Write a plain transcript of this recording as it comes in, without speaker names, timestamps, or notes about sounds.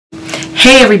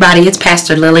Hey everybody, it's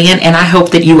Pastor Lillian, and I hope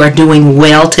that you are doing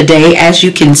well today. As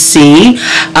you can see,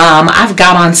 I've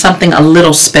got on something a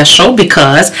little special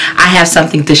because I have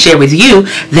something to share with you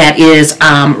that is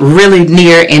really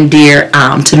near and dear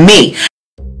to me.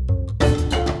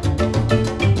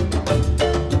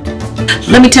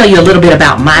 Let me tell you a little bit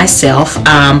about myself.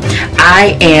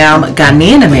 I am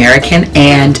Ghanaian American,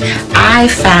 and I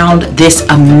found this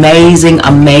amazing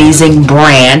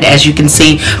brand. As you can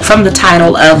see from the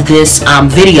title of this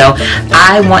video,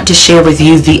 I want to share with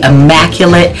you the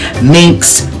E'mmaculate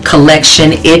Minks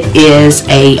collection. It is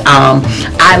a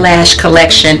eyelash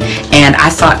collection, and I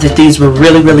thought that these were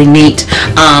really neat.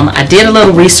 I did a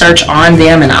little research on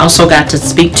them, and I also got to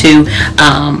speak to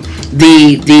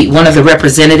one of the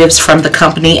representatives from the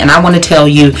company, and I want to tell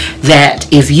you that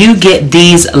if you get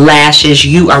these lashes,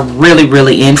 you are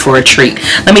really in for a treat.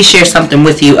 Let me share something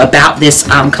with you about this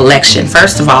collection.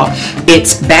 First of all,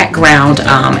 its background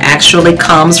actually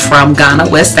comes from Ghana,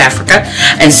 West Africa,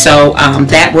 and so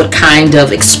that would kind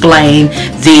of explain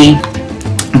the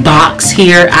box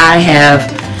here.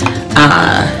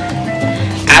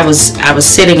 I was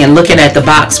sitting and looking at the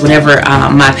box whenever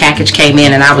my package came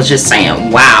in, and I was just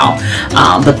saying, wow.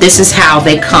 But this is how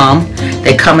they come.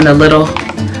 They come in a little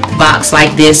box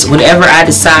like this. Whenever I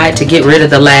decide to get rid of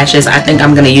the lashes, I think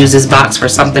I'm going to use this box for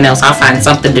something else. I'll find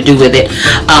something to do with it.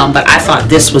 But I thought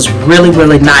this was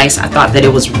really nice. I thought that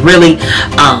it was really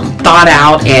thought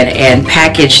out and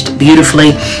packaged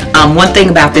beautifully. One thing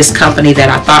about this company that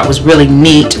I thought was really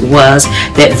neat was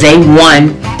that they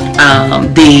won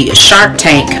the Shark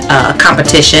Tank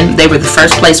competition. They were the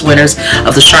first place winners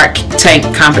of the Shark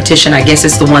Tank competition. I guess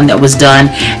it's the one that was done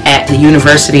at the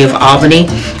University of Albany,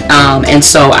 and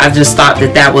so I just thought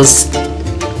that that was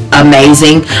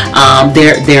amazing.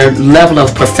 Their level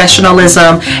of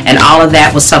professionalism and all of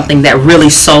that was something that really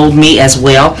sold me as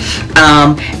well.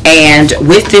 And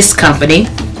with this company,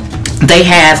 they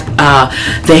have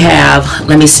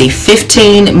let me see,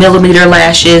 15 millimeter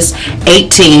lashes,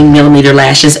 18 millimeter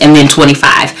lashes, and then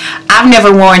 25. I've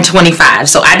never worn 25,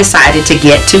 so I decided to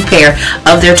get 2 pair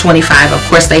of their 25. Of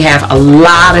course, they have a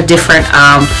lot of different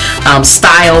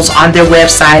styles on their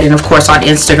website, and of course on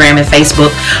Instagram and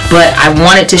Facebook, but I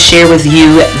wanted to share with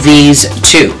you these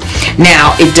 2.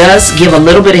 Now, it does give a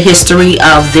little bit of history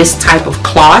of this type of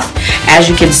cloth. As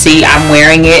you can see, I'm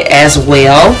wearing it as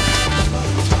well.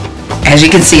 As you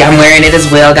can see, I'm wearing it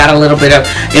as well. Got a little bit of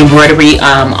embroidery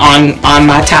on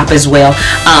my top as well.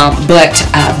 But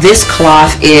this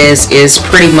cloth is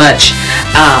pretty much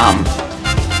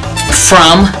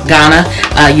from Ghana.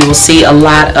 You will see a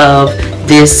lot of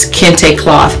this kente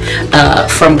cloth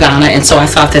from Ghana, and so I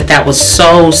thought that that was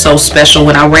so special.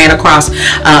 When I ran across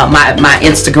my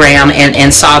Instagram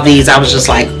and saw these, I was just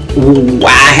like, ooh,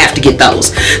 I have to get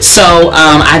those. So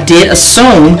I did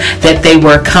assume that they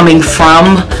were coming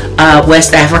from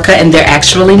West Africa, and they're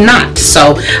actually not.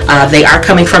 So they are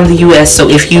coming from the US. So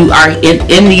if you are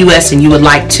in the US and you would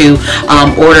like to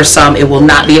order some, it will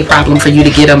not be a problem for you to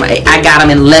get them. I got them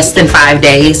in less than 5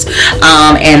 days,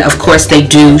 and of course they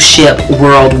do ship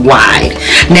worldwide.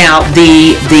 Now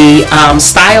the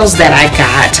styles that I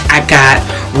got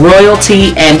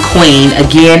Royalty and Queen,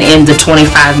 again in the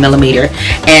 25 millimeter,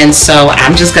 and so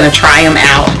I'm just gonna try them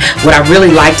out. What I really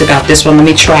liked about this one, let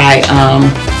me try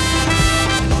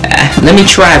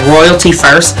Royalty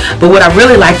first. But what I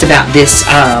really liked about this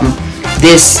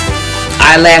this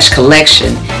eyelash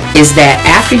collection is that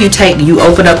after you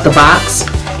open up the box,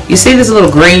 you see this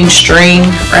little green string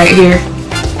right here.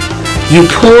 You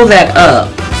pull that up,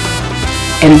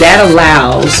 and that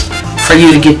allows for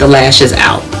you to get the lashes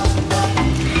out.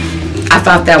 I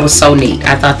thought that was so neat.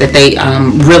 I thought that they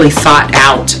really thought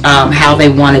out how they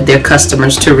wanted their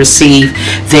customers to receive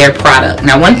their product.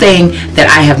 Now, one thing that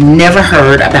I have never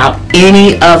heard about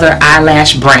any other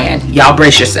eyelash brand, y'all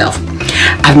brace yourself,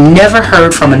 I've never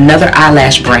heard from another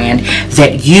eyelash brand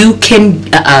that you can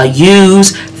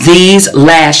use these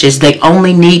lashes. They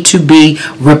only need to be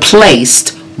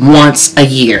replaced once a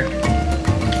year.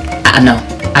 I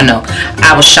know.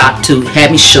 I was shocked too. Had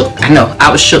me shook. I know.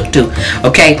 I was shook too.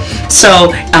 Okay.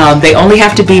 So they only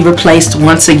have to be replaced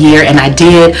once a year, and I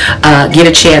did get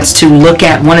a chance to look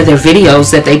at one of their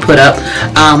videos that they put up.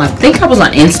 I think I was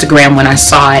on Instagram when I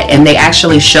saw it, and they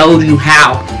actually showed you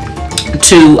how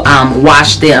to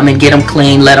wash them and get them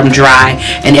clean, let them dry,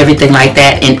 and everything like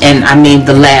that. And I mean,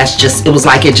 the lash just, it was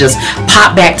like it just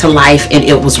popped back to life, and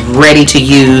it was ready to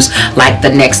use like the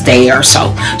next day or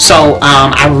so. So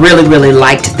I really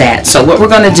liked that. So what we're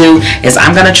going to do is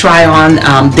I'm going to try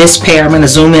on this pair. I'm going to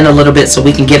zoom in a little bit so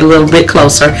we can get a little bit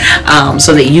closer,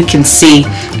 so that you can see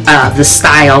the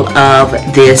style of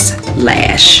this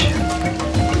lash.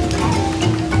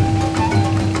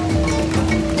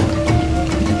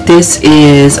 this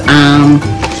is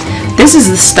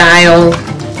the style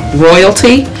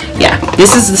Royalty. Yeah,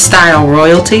 this is the style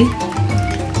Royalty.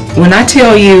 When I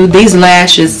tell you, these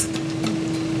lashes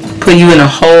put you in a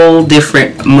whole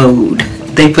different mood.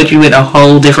 They put you in a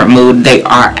whole different mood. They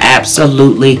are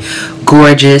absolutely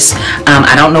gorgeous.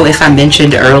 I don't know if I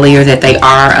mentioned earlier that they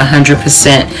are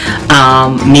 100%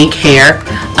 mink hair.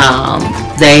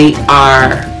 They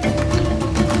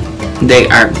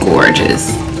are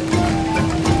gorgeous.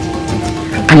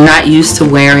 I'm not used to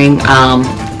wearing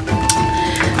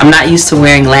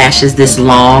lashes this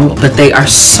long, but they are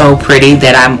so pretty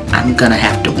that I'm gonna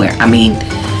have to wear. I mean,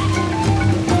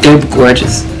 they're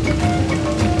gorgeous.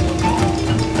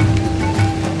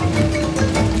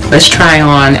 Let's try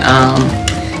on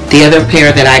the other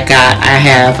pair that I got.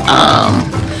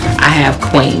 I have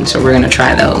Queen, so we're gonna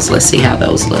try those. Let's see how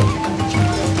those look.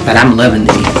 But I'm loving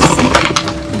these.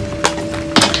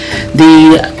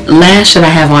 The lash that I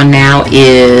have on now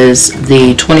is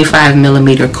the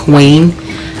 25mm Queen.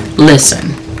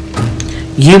 Listen,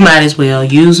 you might as well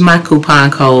use my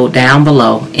coupon code down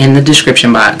below in the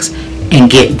description box and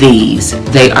get these.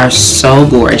 They are so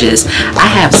gorgeous. I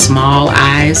have small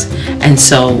eyes, and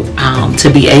so to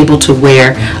be able to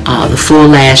wear the full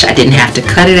lash, I didn't have to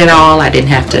cut it at all. I didn't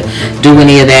have to do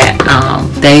any of that.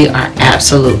 They are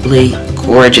absolutely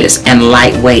gorgeous and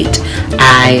lightweight.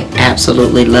 I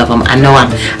absolutely love them. I know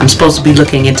I'm supposed to be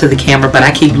looking into the camera, but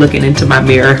I keep looking into my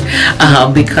mirror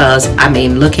because I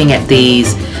mean, looking at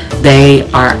these, they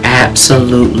are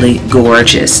absolutely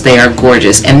gorgeous. They are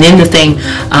gorgeous. And then the thing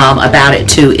about it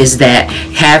too is that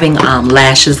having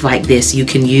lashes like this, you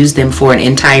can use them for an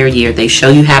entire year. They show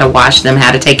you how to wash them,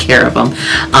 how to take care of them,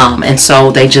 and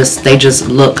so they just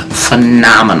look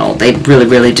phenomenal. They really,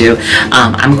 really do.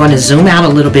 I'm going to zoom out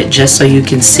a little bit just so you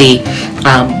can see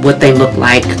what they look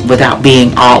like without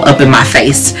being all up in my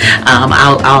face.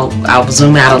 I'll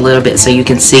zoom out a little bit so you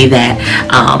can see that,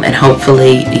 and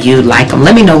hopefully you like them.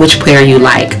 Let me know which pair you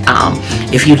like.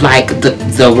 If you like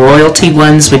the Royalty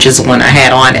ones, which is the one I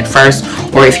had on at first,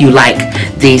 or if you like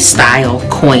the style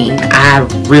Queen. I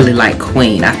really like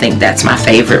Queen. I think that's my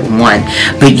favorite one.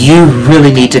 But you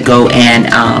really need to go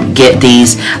and get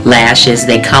these lashes.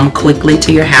 They come quickly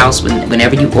to your house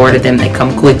whenever you order them. They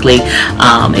come quickly.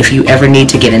 If you ever need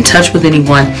to get in touch with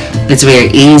anyone, it's very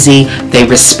easy. They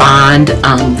respond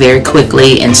very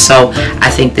quickly, and so I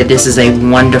think that this is a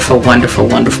wonderful, wonderful,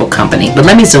 wonderful company. But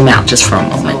let me zoom out just for a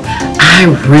moment. I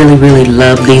really, really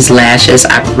love these lashes.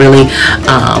 I really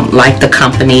like the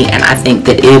company, and I think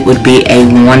that it would be a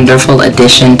wonderful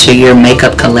addition to your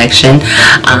makeup collection.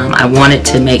 I wanted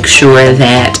to make sure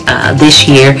that this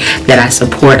year that I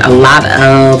support a lot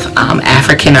of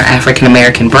African or African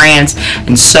American brands,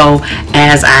 and so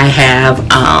as I have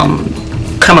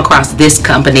come across this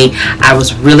company, I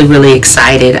was really, really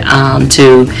excited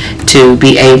to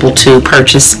be able to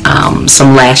purchase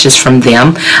some lashes from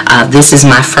them. This is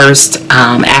my first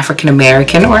African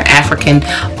American or African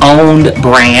owned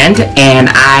brand, and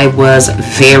I was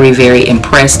very, very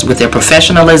impressed with their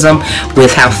professionalism,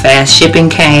 with how fast shipping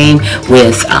came,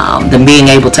 with them being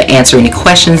able to answer any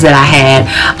questions that I had,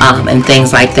 and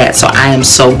things like that. So I am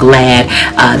so glad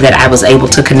that I was able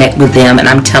to connect with them, and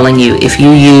I'm telling you, if you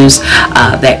use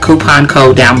that coupon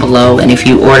code down below, and if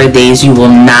you order these, you will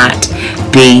not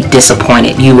be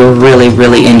disappointed. You will really,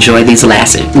 really enjoy these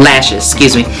lashes.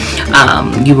 Excuse me.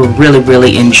 You will really,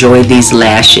 really enjoy these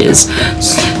lashes.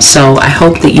 So I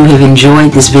hope that you have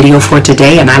enjoyed this video for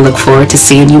today, and I look forward to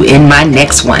seeing you in my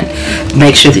next one.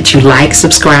 Make sure that you like,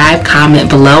 subscribe, comment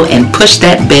below, and push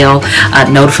that bell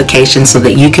notification so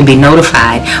that you can be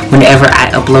notified whenever I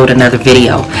upload another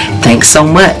video. Thanks so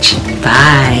much.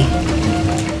 Bye.